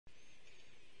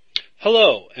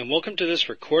Hello, and welcome to this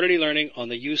recorded e-learning on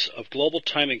the use of global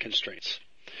timing constraints.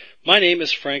 My name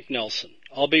is Frank Nelson.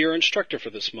 I'll be your instructor for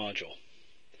this module.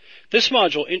 This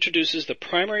module introduces the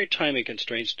primary timing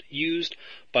constraints used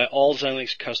by all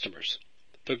Xilinx customers,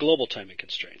 the global timing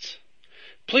constraints.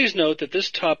 Please note that this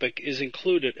topic is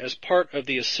included as part of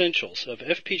the Essentials of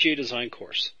FPGA Design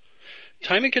course.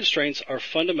 Timing constraints are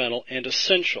fundamental and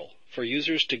essential for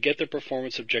users to get their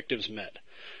performance objectives met.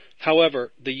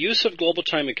 However, the use of global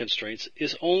timing constraints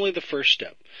is only the first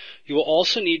step. You will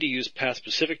also need to use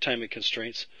path-specific timing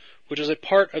constraints, which is a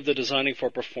part of the Designing for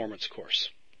Performance course.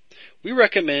 We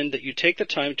recommend that you take the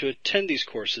time to attend these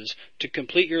courses to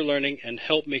complete your learning and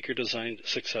help make your design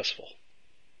successful.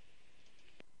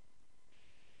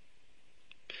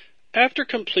 After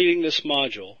completing this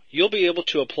module, you'll be able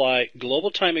to apply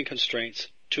global timing constraints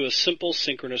to a simple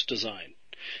synchronous design.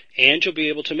 And you'll be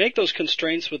able to make those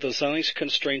constraints with the Xilinx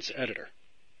Constraints Editor.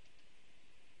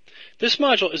 This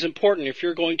module is important if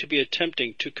you're going to be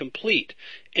attempting to complete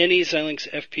any Xilinx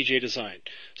FPGA design,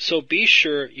 so be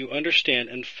sure you understand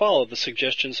and follow the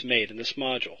suggestions made in this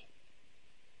module.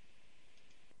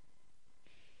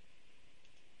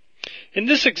 In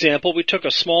this example, we took a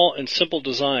small and simple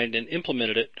design and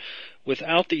implemented it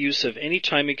without the use of any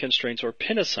timing constraints or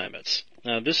pin assignments.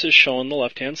 Now, this is shown on the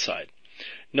left-hand side.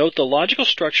 Note the logical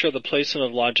structure of the placement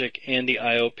of logic and the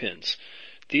I/O pins.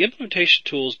 The implementation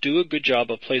tools do a good job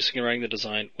of placing and running the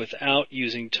design without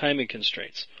using timing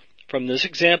constraints. From this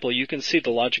example, you can see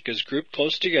the logic is grouped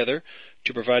close together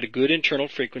to provide a good internal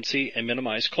frequency and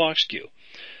minimize clock skew.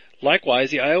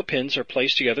 Likewise, the I/O pins are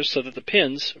placed together so that the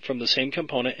pins from the same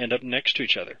component end up next to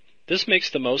each other. This makes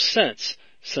the most sense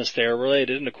since they are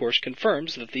related and of course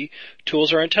confirms that the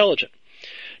tools are intelligent.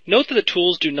 Note that the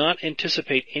tools do not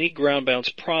anticipate any ground bounce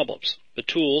problems. The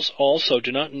tools also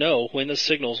do not know when the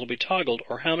signals will be toggled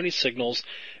or how many signals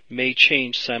may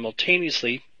change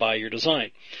simultaneously by your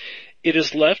design. It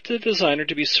is left to the designer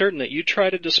to be certain that you try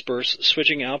to disperse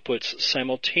switching outputs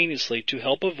simultaneously to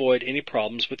help avoid any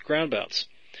problems with ground bounce.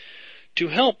 To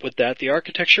help with that, the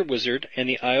Architecture Wizard and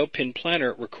the I/O Pin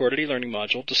Planner recorded e-learning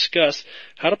module discuss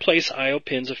how to place I/O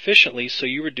pins efficiently so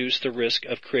you reduce the risk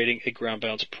of creating a ground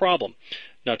bounce problem.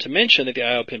 Not to mention that the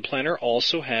I/O Pin Planner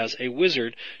also has a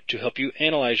wizard to help you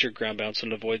analyze your ground bounce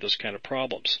and avoid those kind of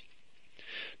problems.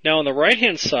 Now on the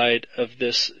right-hand side of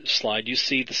this slide, you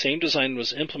see the same design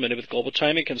was implemented with global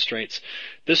timing constraints.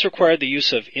 This required the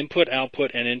use of input,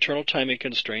 output, and internal timing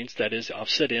constraints, that is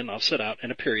offset in, offset out,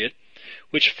 and a period,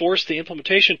 which forced the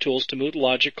implementation tools to move the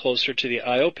logic closer to the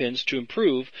I/O pins to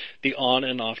improve the on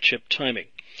and off chip timing.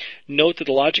 Note that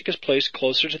the logic is placed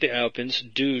closer to the I/O pins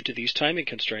due to these timing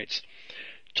constraints.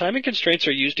 Timing constraints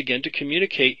are used again to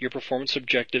communicate your performance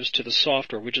objectives to the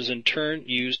software, which is in turn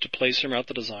used to place and route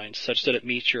the design such that it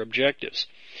meets your objectives.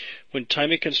 When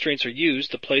timing constraints are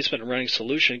used, the placement and running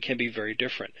solution can be very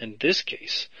different. In this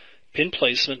case, pin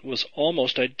placement was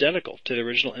almost identical to the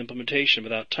original implementation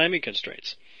without timing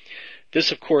constraints.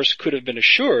 This, of course, could have been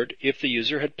assured if the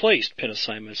user had placed pin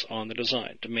assignments on the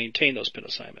design to maintain those pin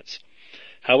assignments.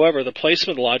 However, the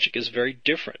placement logic is very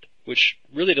different, which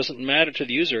really doesn't matter to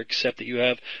the user except that you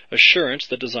have assurance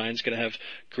the design is going to have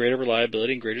greater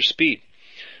reliability and greater speed.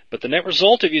 But the net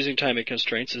result of using timing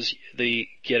constraints is they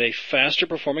get a faster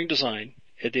performing design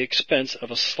at the expense of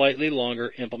a slightly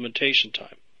longer implementation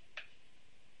time.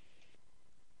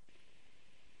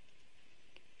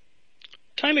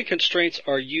 Timing constraints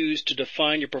are used to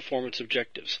define your performance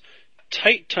objectives.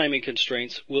 Tight timing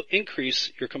constraints will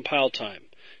increase your compile time,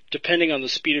 depending on the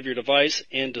speed of your device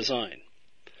and design.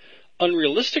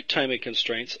 Unrealistic timing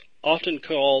constraints, often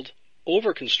called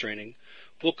over-constraining,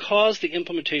 will cause the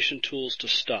implementation tools to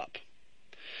stop.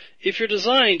 If your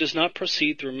design does not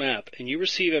proceed through map and you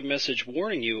receive a message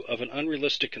warning you of an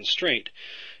unrealistic constraint,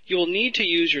 you will need to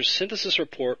use your synthesis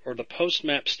report or the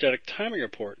post-map static timing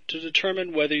report to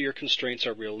determine whether your constraints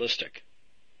are realistic.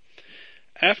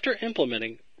 After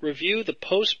implementing, review the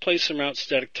post-place and route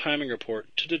static timing report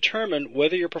to determine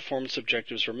whether your performance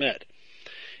objectives were met.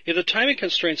 If the timing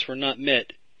constraints were not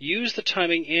met, use the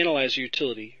Timing Analyzer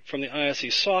utility from the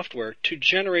ISE software to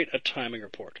generate a timing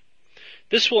report.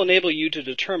 This will enable you to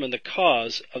determine the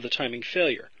cause of the timing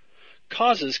failure.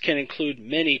 Causes can include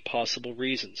many possible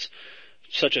reasons,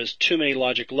 such as too many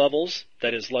logic levels,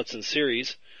 that is LUTs in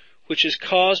series, which is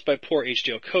caused by poor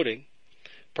HDL coding,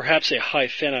 perhaps a high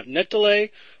fan-out net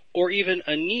delay, or even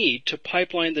a need to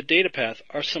pipeline the data path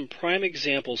are some prime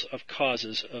examples of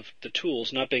causes of the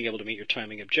tools not being able to meet your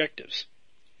timing objectives.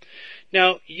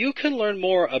 Now, you can learn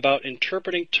more about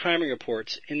interpreting timing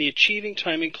reports in the Achieving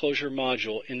Timing Closure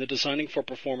module in the Designing for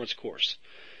Performance course.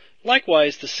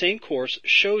 Likewise, the same course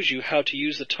shows you how to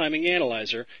use the timing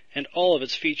analyzer and all of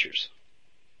its features.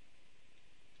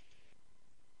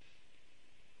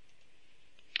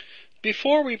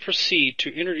 Before we proceed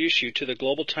to introduce you to the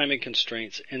global timing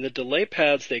constraints and the delay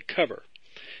paths they cover,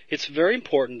 it's very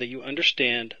important that you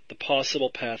understand the possible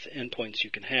path endpoints you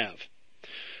can have.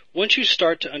 Once you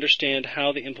start to understand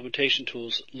how the implementation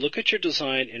tools look at your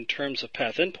design in terms of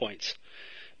path endpoints,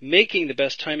 making the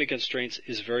best timing constraints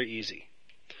is very easy.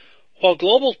 While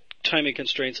global timing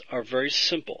constraints are very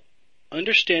simple,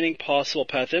 understanding possible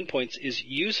path endpoints is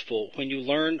useful when you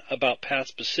learn about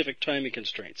path-specific timing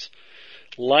constraints.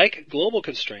 Like global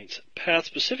constraints,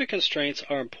 path-specific constraints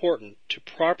are important to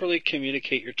properly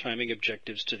communicate your timing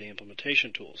objectives to the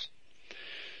implementation tools.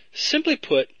 Simply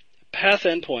put, path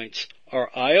endpoints are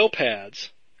I/O paths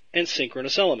and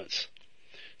synchronous elements.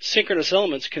 Synchronous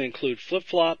elements can include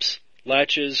flip-flops,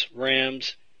 latches,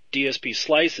 RAMs, DSP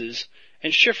slices,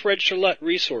 and shift register LUT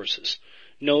resources.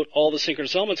 Note all the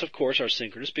synchronous elements, of course, are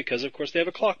synchronous because, of course, they have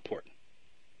a clock port.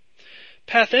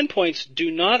 Path endpoints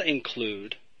do not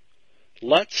include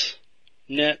LUTs,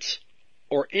 nets,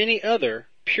 or any other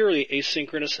purely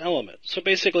asynchronous element. So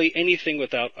basically anything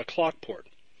without a clock port.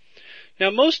 Now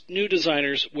most new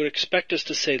designers would expect us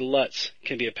to say LUTs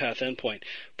can be a path endpoint,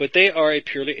 but they are a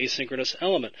purely asynchronous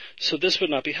element, so this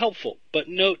would not be helpful. But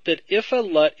note that if a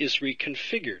LUT is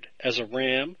reconfigured as a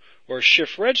RAM or a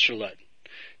shift register LUT,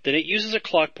 then it uses a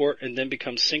clock port and then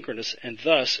becomes synchronous, and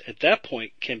thus, at that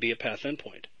point, can be a path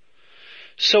endpoint.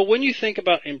 So when you think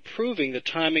about improving the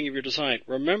timing of your design,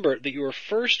 remember that you are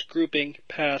first grouping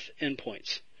path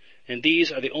endpoints. And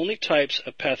these are the only types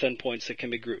of path endpoints that can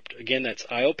be grouped. Again, that's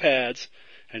I/O paths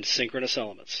and synchronous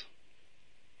elements.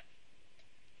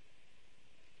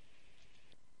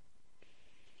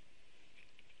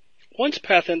 Once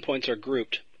path endpoints are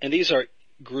grouped, and these are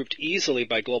grouped easily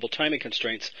by global timing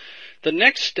constraints, the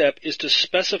next step is to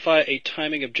specify a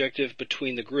timing objective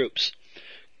between the groups.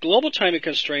 Global timing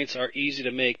constraints are easy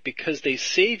to make because they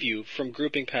save you from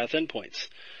grouping path endpoints.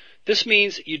 This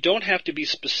means you don't have to be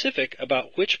specific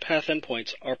about which path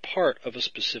endpoints are part of a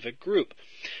specific group.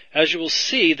 As you will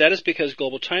see, that is because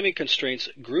global timing constraints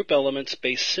group elements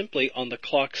based simply on the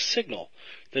clock signal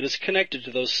that is connected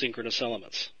to those synchronous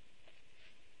elements.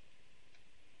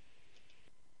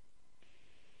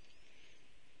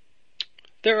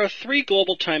 There are three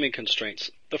global timing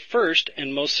constraints. The first,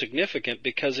 and most significant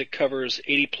because it covers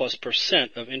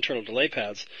 80+% of internal delay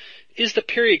paths, is the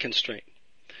period constraint.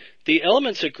 The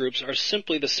elements it groups are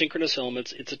simply the synchronous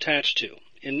elements it's attached to.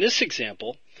 In this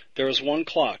example, there is one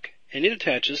clock, and it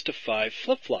attaches to 5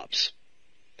 flip-flops.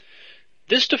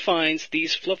 This defines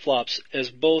these flip-flops as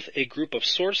both a group of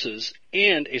sources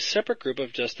and a separate group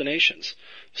of destinations.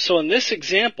 So in this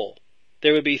example,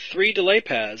 there would be 3 delay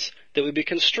paths that would be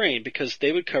constrained because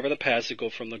they would cover the paths that go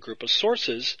from the group of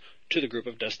sources to the group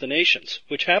of destinations,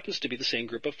 which happens to be the same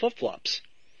group of flip-flops.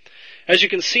 As you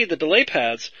can see, the delay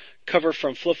paths cover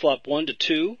from flip-flop 1 to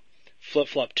 2,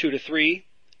 flip-flop 2 to 3,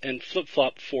 and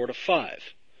flip-flop 4 to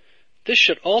 5. This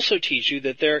should also teach you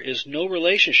that there is no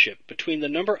relationship between the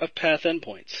number of path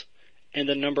endpoints and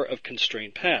the number of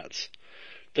constrained paths.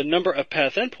 The number of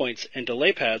path endpoints and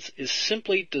delay paths is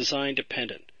simply design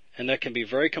dependent, and that can be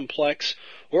very complex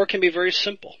or it can be very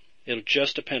simple. It'll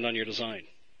just depend on your design.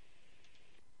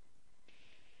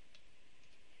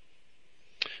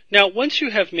 Now, once you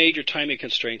have made your timing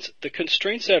constraints, the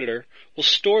constraints editor will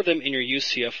store them in your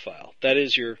UCF file. That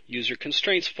is your user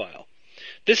constraints file.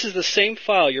 This is the same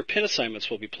file your pin assignments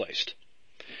will be placed.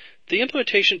 The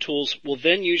implementation tools will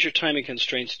then use your timing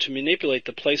constraints to manipulate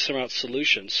the place and route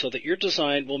solution so that your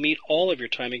design will meet all of your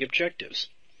timing objectives.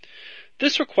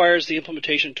 This requires the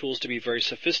implementation tools to be very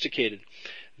sophisticated.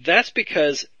 That's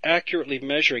because accurately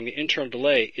measuring the internal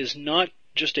delay is not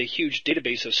just a huge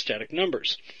database of static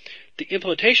numbers. The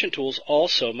implementation tools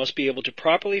also must be able to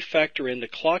properly factor in the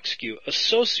clock skew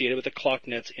associated with the clock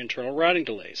net's internal routing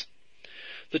delays.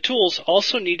 The tools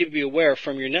also need to be aware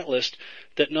from your netlist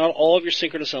that not all of your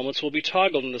synchronous elements will be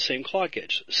toggled in the same clock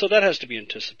edge, so that has to be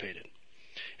anticipated.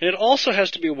 And it also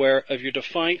has to be aware of your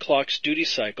defined clock's duty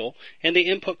cycle and the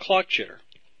input clock jitter.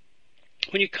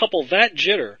 When you couple that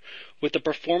jitter with the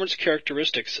performance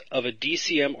characteristics of a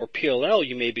DCM or PLL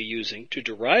you may be using to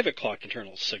derive a clock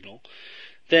internal signal,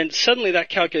 then suddenly that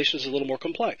calculation is a little more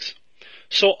complex.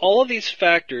 So all of these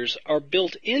factors are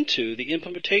built into the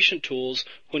implementation tools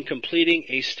when completing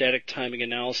a static timing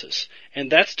analysis, and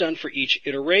that's done for each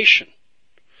iteration.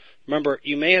 Remember,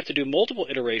 you may have to do multiple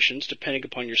iterations depending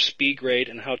upon your speed grade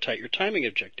and how tight your timing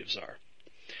objectives are.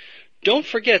 Don't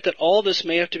forget that all this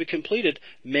may have to be completed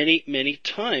many, many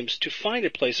times to find a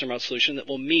place and route solution that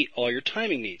will meet all your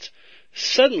timing needs.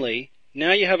 Suddenly,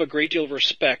 now you have a great deal of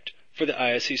respect for the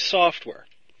ISE software.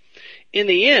 In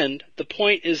the end, the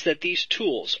point is that these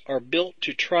tools are built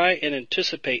to try and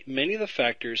anticipate many of the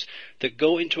factors that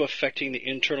go into affecting the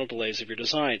internal delays of your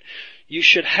design. You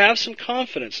should have some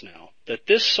confidence now that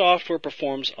this software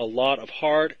performs a lot of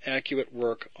hard, accurate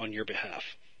work on your behalf.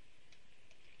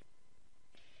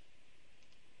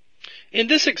 In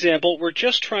this example, we're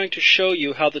just trying to show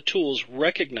you how the tools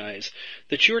recognize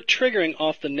that you're triggering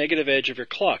off the negative edge of your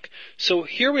clock. So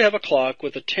here we have a clock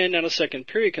with a 10 nanosecond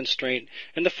period constraint,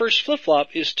 and the first flip-flop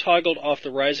is toggled off the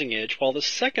rising edge, while the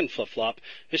second flip-flop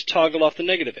is toggled off the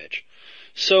negative edge.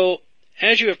 So,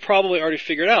 as you have probably already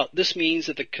figured out, this means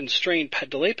that the constrained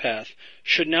delay path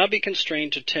should now be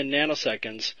constrained to 10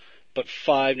 nanoseconds, but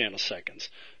 5 nanoseconds.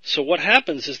 So what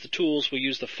happens is the tools will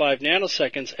use the 5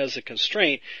 nanoseconds as a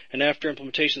constraint, and after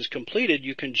implementation is completed,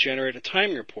 you can generate a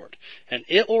timing report. And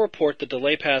it will report the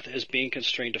delay path as being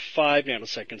constrained to 5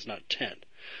 nanoseconds, not 10.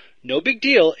 No big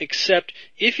deal, except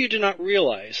if you did not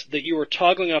realize that you were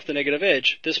toggling off the negative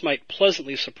edge, this might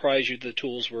pleasantly surprise you that the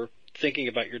tools were thinking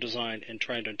about your design and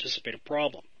trying to anticipate a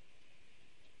problem.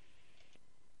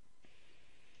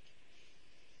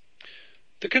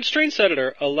 The constraints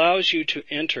editor allows you to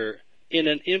enter in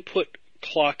an input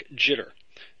clock jitter.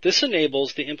 This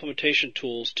enables the implementation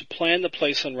tools to plan the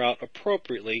place and route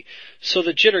appropriately so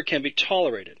the jitter can be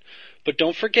tolerated. But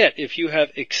don't forget, if you have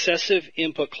excessive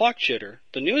input clock jitter,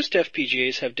 the newest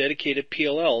FPGAs have dedicated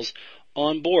PLLs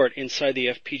on board inside the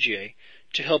FPGA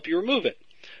to help you remove it.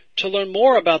 To learn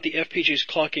more about the FPGA's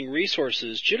clocking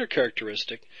resources jitter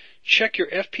characteristic, check your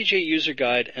FPGA user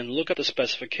guide and look up the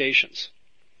specifications.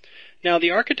 Now,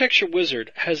 the Architecture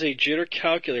Wizard has a jitter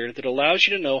calculator that allows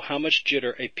you to know how much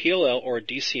jitter a PLL or a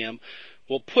DCM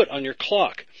will put on your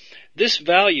clock. This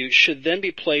value should then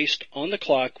be placed on the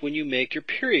clock when you make your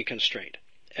period constraint.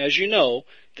 As you know,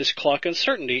 this clock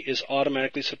uncertainty is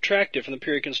automatically subtracted from the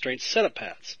period constraint setup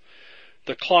paths.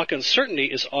 The clock uncertainty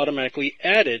is automatically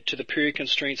added to the period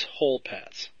constraint's hold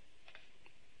paths.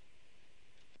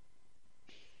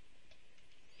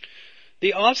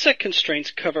 The offset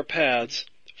constraints cover paths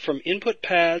from input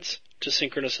paths to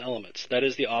synchronous elements, that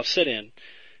is the offset in,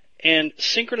 and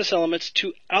synchronous elements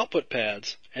to output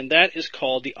paths, and that is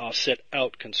called the offset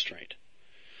out constraint.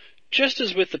 Just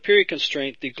as with the period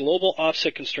constraint, the global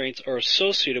offset constraints are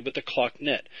associated with the clock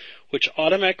net, which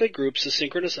automatically groups the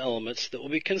synchronous elements that will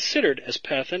be considered as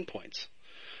path endpoints.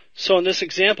 So in this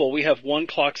example, we have one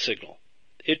clock signal.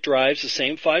 It drives the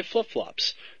same 5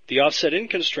 flip-flops. The offset in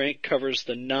constraint covers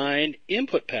the 9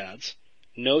 input paths.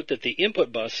 Note that the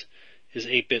input bus is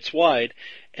 8 bits wide,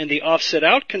 and the offset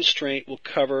out constraint will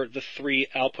cover the 3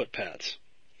 output paths.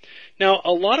 Now,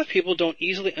 a lot of people don't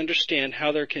easily understand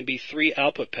how there can be 3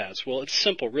 output paths. Well, it's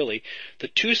simple, really. The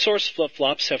 2 source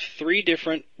flip-flops have 3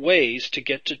 different ways to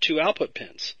get to 2 output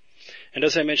pins. And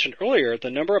as I mentioned earlier, the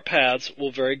number of paths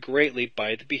will vary greatly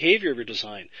by the behavior of your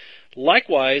design.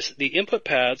 Likewise, the input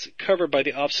paths covered by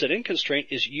the offset in constraint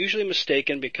is usually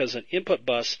mistaken because an input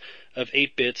bus of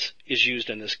 8 bits is used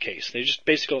in this case. They just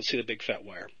basically don't see the big fat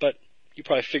wire, but you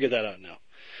probably figured that out now.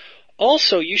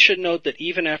 Also, you should note that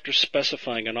even after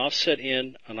specifying an offset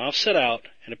in, an offset out,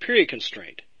 and a period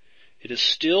constraint, it is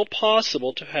still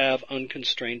possible to have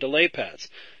unconstrained delay paths,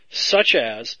 such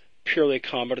as purely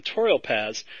combinatorial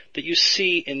paths that you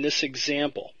see in this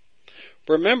example.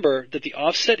 Remember that the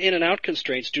offset in and out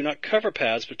constraints do not cover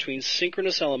paths between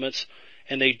synchronous elements,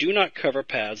 and they do not cover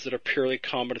paths that are purely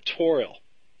combinatorial.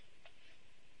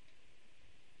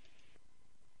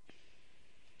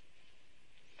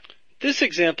 This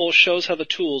example shows how the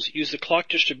tools use the clock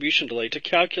distribution delay to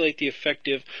calculate the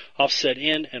effective offset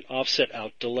in and offset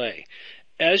out delay.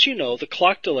 As you know, the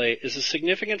clock delay is a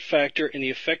significant factor in the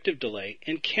effective delay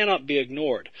and cannot be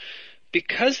ignored.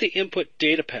 Because the input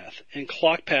data path and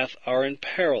clock path are in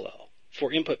parallel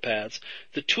for input paths,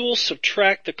 the tools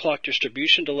subtract the clock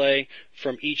distribution delay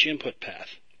from each input path.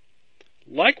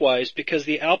 Likewise, because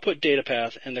the output data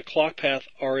path and the clock path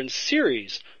are in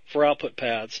series for output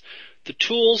paths, the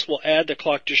tools will add the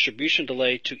clock distribution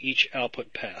delay to each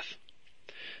output path.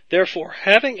 Therefore,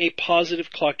 having a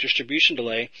positive clock distribution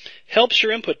delay helps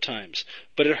your input times,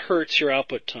 but it hurts your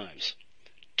output times.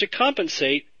 To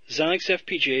compensate, Xilinx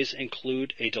FPGAs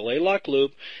include a delay lock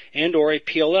loop and or a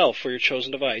PLL for your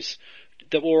chosen device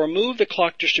that will remove the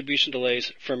clock distribution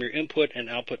delays from your input and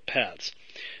output paths.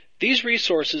 These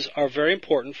resources are very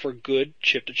important for good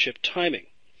chip-to-chip timing.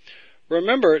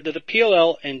 Remember that the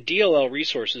PLL and DLL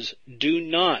resources do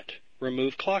not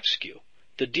remove clock skew.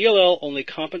 The DLL only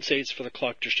compensates for the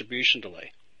clock distribution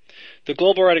delay. The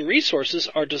global routing resources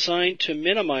are designed to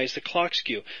minimize the clock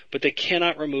skew, but they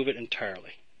cannot remove it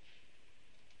entirely.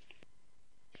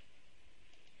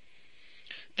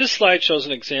 This slide shows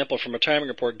an example from a timing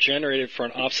report generated for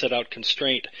an offset out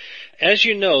constraint. As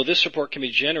you know, this report can be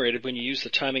generated when you use the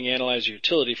timing analyzer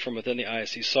utility from within the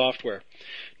ISE software.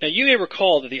 Now you may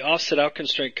recall that the offset out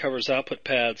constraint covers output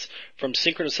paths from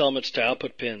synchronous elements to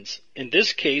output pins. In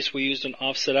this case, we used an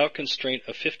offset out constraint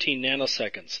of 15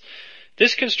 nanoseconds.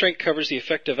 This constraint covers the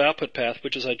effective output path,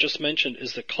 which, as I just mentioned,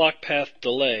 is the clock path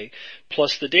delay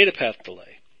plus the data path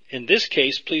delay. In this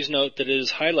case, please note that it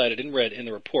is highlighted in red in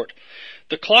the report.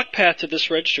 The clock path to this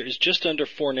register is just under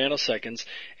 4 nanoseconds,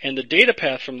 and the data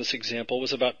path from this example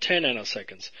was about 10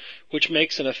 nanoseconds, which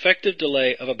makes an effective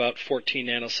delay of about 14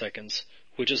 nanoseconds,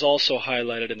 which is also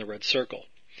highlighted in the red circle.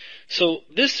 So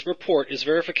this report is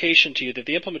verification to you that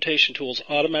the implementation tools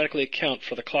automatically account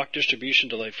for the clock distribution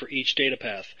delay for each data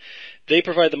path. They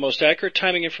provide the most accurate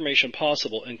timing information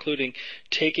possible, including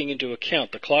taking into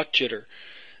account the clock jitter.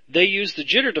 They use the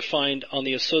jitter defined on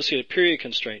the associated period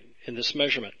constraint in this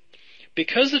measurement.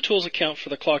 Because the tools account for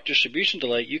the clock distribution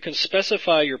delay, you can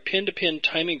specify your pin-to-pin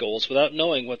timing goals without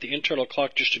knowing what the internal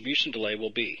clock distribution delay will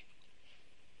be.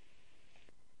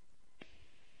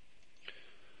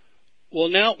 Well,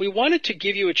 now we wanted to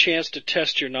give you a chance to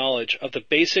test your knowledge of the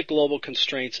basic global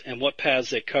constraints and what paths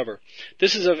they cover.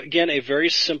 This is, again, a very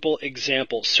simple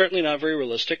example, certainly not very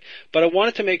realistic, but I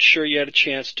wanted to make sure you had a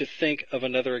chance to think of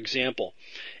another example.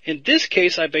 In this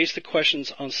case, I based the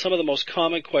questions on some of the most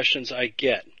common questions I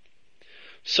get.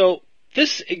 So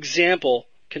this example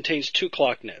contains 2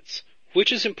 clock nets,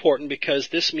 which is important because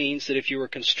this means that if you were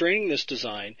constraining this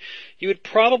design, you would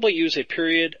probably use a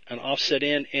period, an offset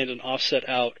in, and an offset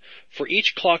out for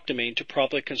each clock domain to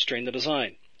properly constrain the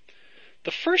design.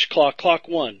 The first clock, clock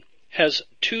 1, has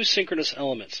 2 synchronous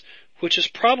elements, which is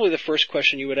probably the first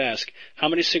question you would ask. How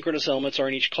many synchronous elements are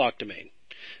in each clock domain?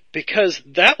 Because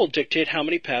that will dictate how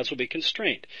many paths will be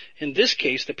constrained. In this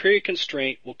case, the period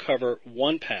constraint will cover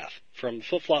 1 path, from the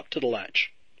flip-flop to the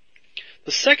latch.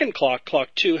 The second clock, clock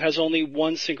 2, has only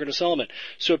 1 synchronous element,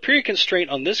 so a period constraint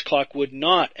on this clock would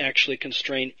not actually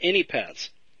constrain any paths.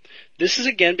 This is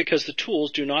again because the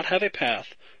tools do not have a path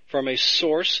from a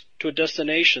source to a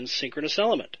destination synchronous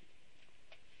element.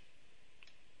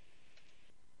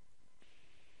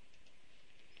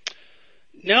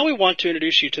 Now we want to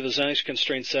introduce you to the Xilinx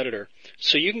Constraints Editor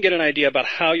so you can get an idea about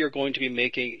how you're going to be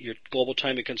making your global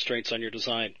timing constraints on your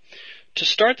design. To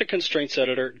start the Constraints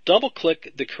Editor,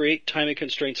 double-click the Create Timing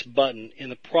Constraints button in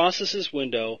the Processes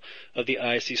window of the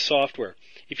ISE software.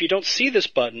 If you don't see this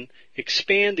button,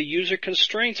 expand the User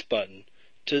Constraints button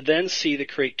to then see the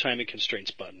Create Timing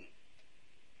Constraints button.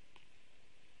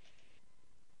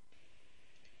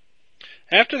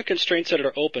 After the Constraints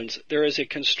Editor opens, there is a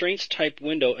Constraints Type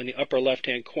window in the upper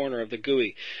left-hand corner of the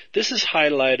GUI. This is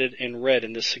highlighted in red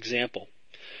in this example.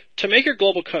 To make your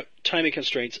global timing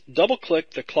constraints,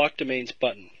 double-click the Clock Domains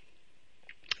button.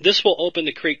 This will open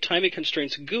the Create Timing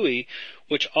Constraints GUI,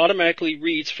 which automatically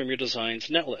reads from your design's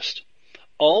netlist.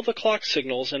 All the clock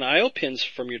signals and I/O pins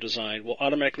from your design will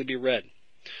automatically be read.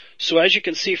 So as you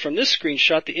can see from this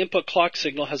screenshot, the input clock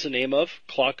signal has a name of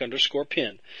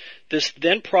clock_pin. This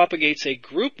then propagates a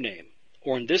group name,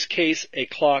 or in this case, a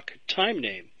clock time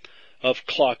name of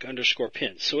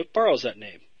clock_pin. So it borrows that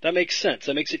name. That makes sense.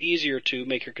 That makes it easier to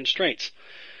make your constraints.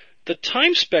 The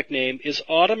time spec name is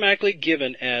automatically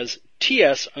given as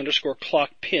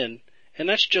TS_clock_pin, and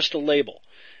that's just a label.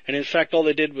 And in fact, all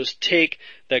they did was take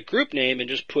that group name and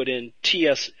just put in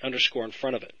TS_ in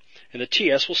front of it. And the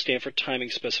TS will stand for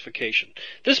timing specification.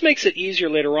 This makes it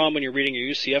easier later on when you're reading your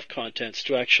UCF contents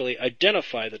to actually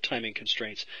identify the timing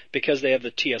constraints because they have the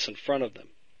TS in front of them.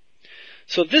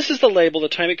 So this is the label the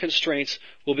timing constraints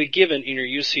will be given in your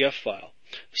UCF file.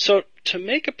 So to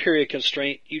make a period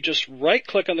constraint, you just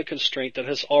right-click on the constraint that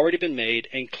has already been made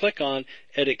and click on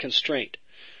Edit Constraint.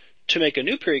 To make a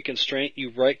new period constraint,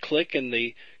 you right-click in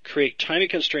the Create Timing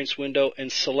Constraints window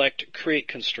and select Create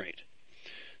Constraint.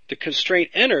 The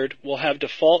constraint entered will have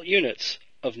default units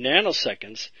of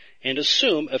nanoseconds and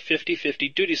assume a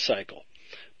 50-50 duty cycle.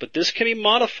 But this can be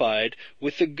modified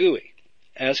with the GUI.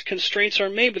 As constraints are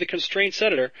made with the Constraints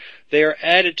Editor, they are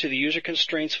added to the User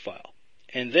Constraints file.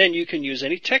 And then you can use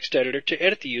any text editor to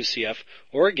edit the UCF,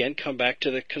 or again, come back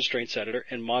to the Constraints Editor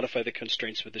and modify the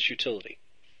constraints with this utility.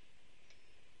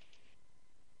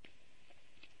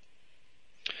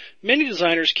 Many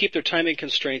designers keep their timing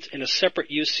constraints in a separate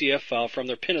UCF file from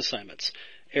their pin assignments,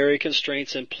 area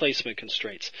constraints, and placement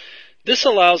constraints. This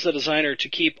allows the designer to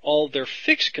keep all their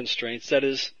fixed constraints, that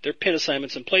is, their pin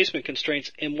assignments and placement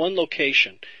constraints, in one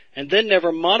location, and then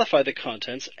never modify the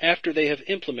contents after they have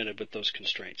implemented with those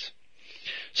constraints.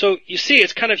 So you see,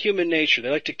 it's kind of human nature. They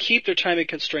like to keep their timing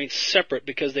constraints separate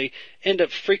because they end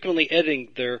up frequently editing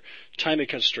their timing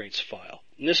constraints file.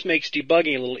 and this makes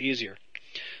debugging a little easier.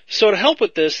 So to help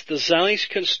with this, the Xilinx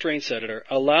Constraints Editor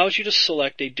allows you to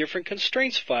select a different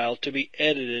constraints file to be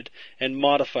edited and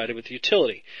modified with the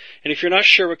utility. And if you're not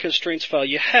sure what constraints file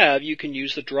you have, you can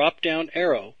use the drop-down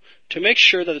arrow to make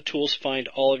sure that the tools find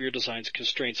all of your design's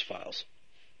constraints files.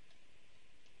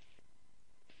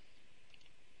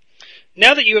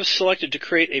 Now that you have selected to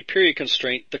create a period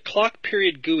constraint, the clock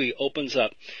period GUI opens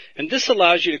up, and this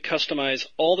allows you to customize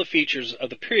all the features of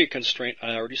the period constraint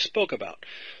I already spoke about.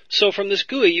 So from this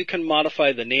GUI, you can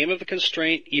modify the name of the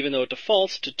constraint, even though it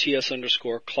defaults to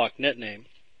ts_clockNetName.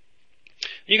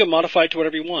 You can modify it to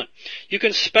whatever you want. You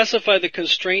can specify the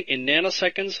constraint in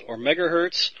nanoseconds or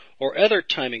megahertz or other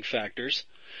timing factors,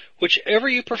 whichever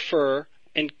you prefer,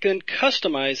 and can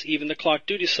customize even the clock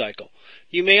duty cycle.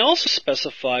 You may also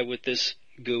specify with this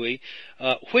GUI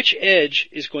which edge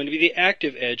is going to be the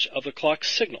active edge of the clock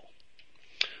signal.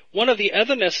 One of the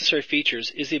other necessary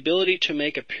features is the ability to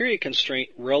make a period constraint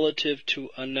relative to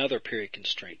another period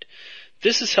constraint.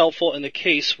 This is helpful in the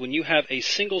case when you have a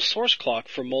single source clock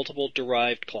for multiple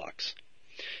derived clocks.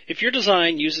 If your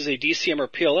design uses a DCM or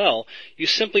PLL, you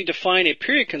simply define a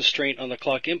period constraint on the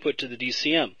clock input to the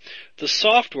DCM. The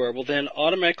software will then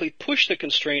automatically push the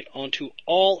constraint onto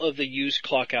all of the used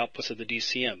clock outputs of the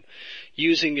DCM,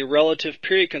 using the relative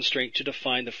period constraint to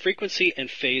define the frequency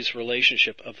and phase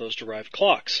relationship of those derived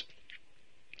clocks.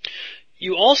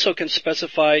 You also can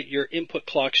specify your input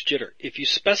clock's jitter. If you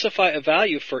specify a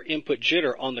value for input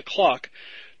jitter on the clock,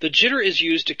 the jitter is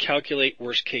used to calculate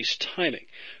worst-case timing.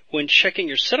 When checking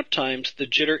your setup times, the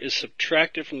jitter is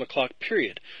subtracted from the clock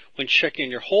period. When checking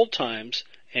your hold times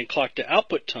and clock to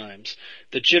output times,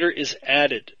 the jitter is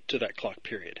added to that clock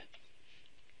period.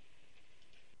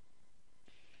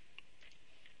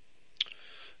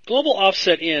 Global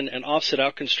offset in and offset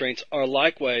out constraints are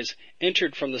likewise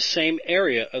entered from the same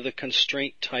area of the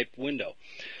constraint type window.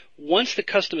 Once the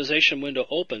customization window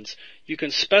opens, you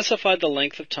can specify the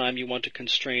length of time you want to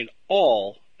constrain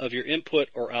all of your input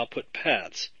or output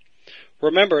paths.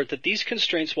 Remember that these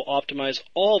constraints will optimize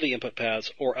all the input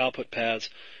paths or output paths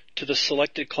to the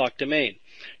selected clock domain.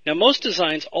 Now, most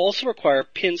designs also require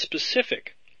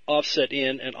pin-specific offset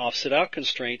in and offset out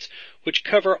constraints, which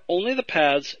cover only the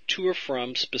paths to or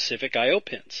from specific I/O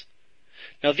pins.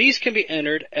 Now, these can be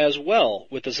entered as well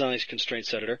with the Xilinx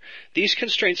Constraints Editor. These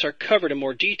constraints are covered in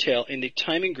more detail in the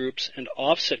Timing Groups and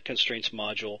Offset Constraints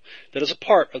module that is a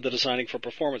part of the Designing for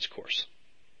Performance course.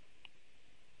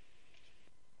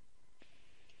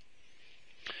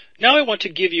 Now I want to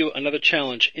give you another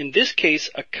challenge. In this case,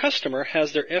 a customer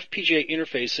has their FPGA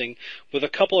interfacing with a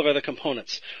couple of other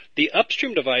components. The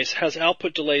upstream device has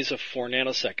output delays of 4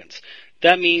 nanoseconds.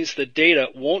 That means the data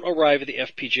won't arrive at the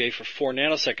FPGA for 4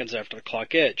 nanoseconds after the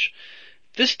clock edge.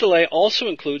 This delay also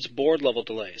includes board level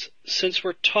delays. Since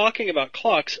we're talking about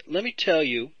clocks, let me tell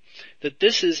you that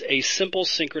this is a simple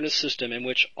synchronous system in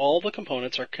which all the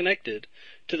components are connected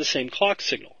to the same clock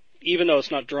signal, even though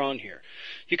it's not drawn here.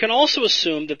 You can also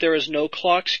assume that there is no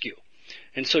clock skew.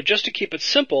 And so just to keep it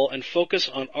simple and focus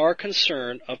on our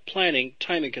concern of planning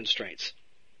timing constraints.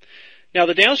 Now,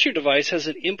 the downstream device has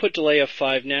an input delay of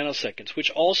 5 nanoseconds,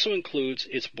 which also includes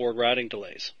its board routing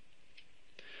delays.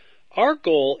 Our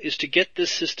goal is to get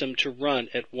this system to run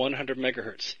at 100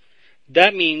 megahertz.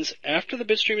 That means after the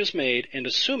bitstream is made and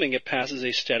assuming it passes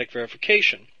a static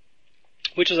verification,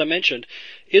 which, as I mentioned,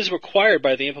 is required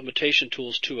by the implementation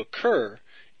tools to occur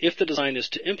if the design is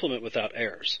to implement without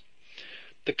errors.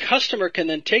 The customer can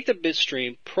then take the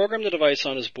bitstream, program the device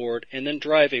on his board, and then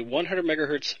drive a 100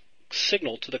 megahertz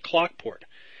signal to the clock port.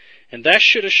 And that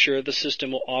should assure the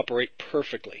system will operate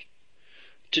perfectly.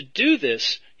 To do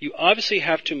this, you obviously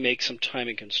have to make some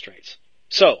timing constraints.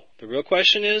 So, the real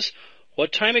question is,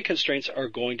 what timing constraints are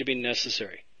going to be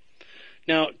necessary?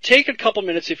 Now, take a couple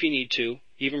minutes if you need to,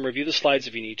 even review the slides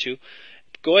if you need to.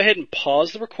 Go ahead and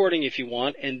pause the recording if you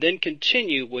want, and then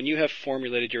continue when you have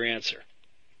formulated your answer.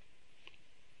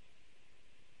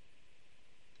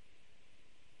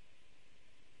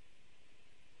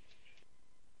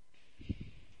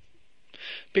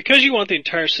 Because you want the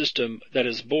entire system that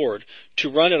is board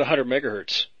to run at 100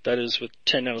 megahertz, that is with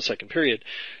 10 nanosecond period,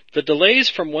 the delays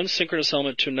from one synchronous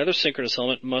element to another synchronous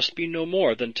element must be no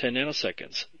more than 10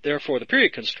 nanoseconds. Therefore, the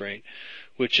period constraint,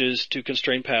 which is to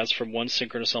constrain paths from one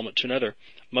synchronous element to another,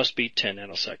 must be 10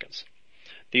 nanoseconds.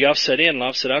 The offset in and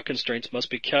offset out constraints must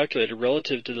be calculated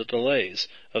relative to the delays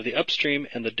of the upstream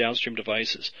and the downstream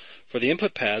devices. For the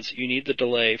input paths, you need the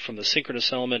delay from the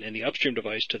synchronous element in the upstream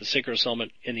device to the synchronous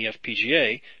element in the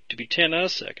FPGA to be 10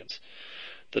 nanoseconds.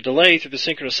 The delay through the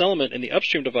synchronous element in the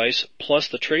upstream device plus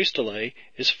the trace delay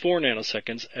is 4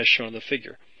 nanoseconds as shown in the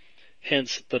figure.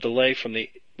 Hence, the delay from the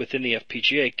within the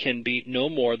FPGA can be no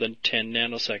more than 10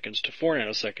 nanoseconds to 4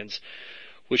 nanoseconds,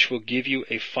 which will give you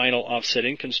a final offset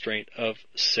in constraint of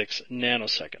 6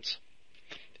 nanoseconds.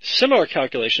 Similar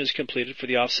calculation is completed for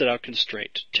the offset out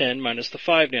constraint. 10 minus the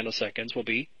 5 nanoseconds will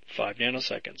be 5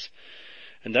 nanoseconds.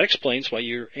 And that explains why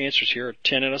your answers here are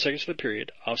 10 nanoseconds for the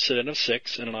period, offset in of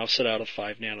 6, and an offset out of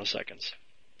 5 nanoseconds.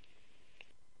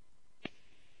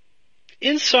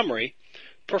 In summary,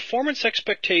 performance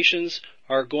expectations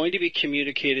are going to be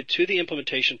communicated to the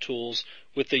implementation tools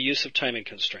with the use of timing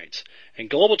constraints. And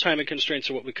global timing constraints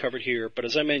are what we covered here, but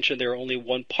as I mentioned, they're only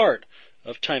one part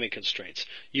of timing constraints.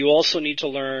 You also need to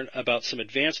learn about some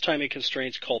advanced timing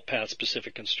constraints called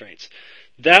path-specific constraints.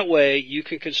 That way, you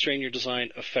can constrain your design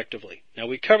effectively. Now,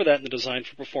 we cover that in the Design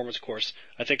for Performance course.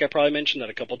 I think I probably mentioned that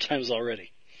a couple times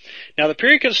already. Now, the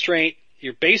period constraint,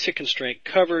 your basic constraint,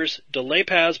 covers delay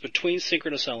paths between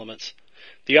synchronous elements.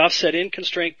 The offset in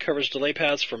constraint covers delay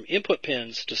paths from input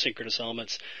pins to synchronous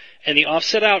elements, and the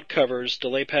offset out covers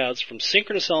delay paths from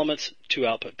synchronous elements to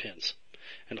output pins.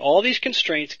 And all these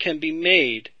constraints can be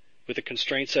made with a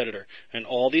constraints editor, and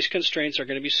all these constraints are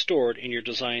going to be stored in your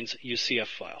design's UCF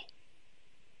file.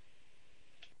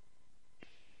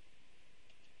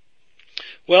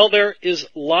 Well, there is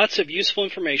lots of useful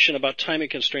information about timing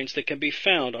constraints that can be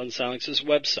found on Xilinx's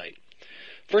website.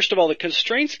 First of all, the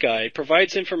Constraints Guide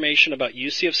provides information about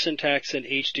UCF syntax and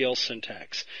HDL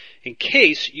syntax, in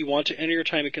case you want to enter your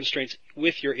timing constraints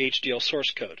with your HDL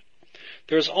source code.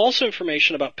 There is also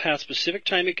information about path-specific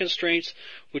timing constraints,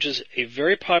 which is a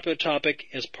very popular topic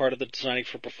as part of the Designing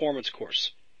for Performance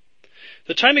course.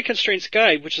 The Timing Constraints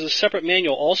Guide, which is a separate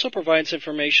manual, also provides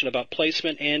information about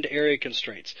placement and area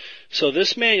constraints. So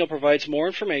this manual provides more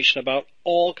information about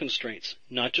all constraints,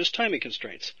 not just timing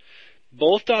constraints.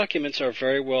 Both documents are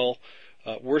very well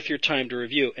worth your time to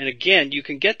review. And again, you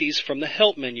can get these from the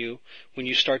Help menu when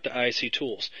you start the IC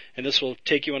tools. And this will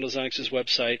take you onto Xilinx's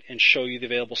website and show you the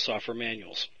available software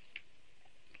manuals.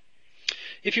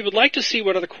 If you would like to see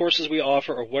what other courses we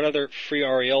offer or what other free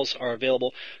RELs are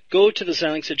available, go to the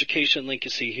Xilinx Education link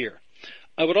you see here.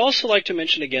 I would also like to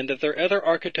mention again that there are other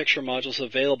architecture modules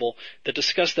available that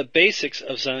discuss the basics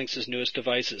of Xilinx's newest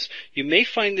devices. You may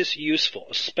find this useful,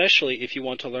 especially if you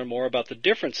want to learn more about the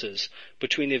differences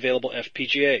between the available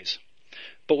FPGAs.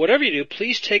 But whatever you do,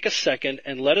 please take a second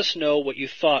and let us know what you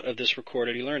thought of this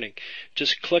recorded e-learning.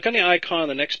 Just click on the icon on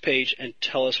the next page and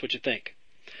tell us what you think.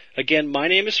 Again, my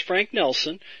name is Frank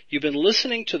Nelson. You've been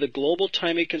listening to the Global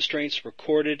Timing Constraints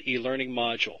Recorded e-learning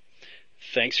module.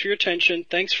 Thanks for your attention,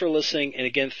 thanks for listening, and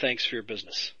again, thanks for your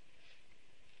business.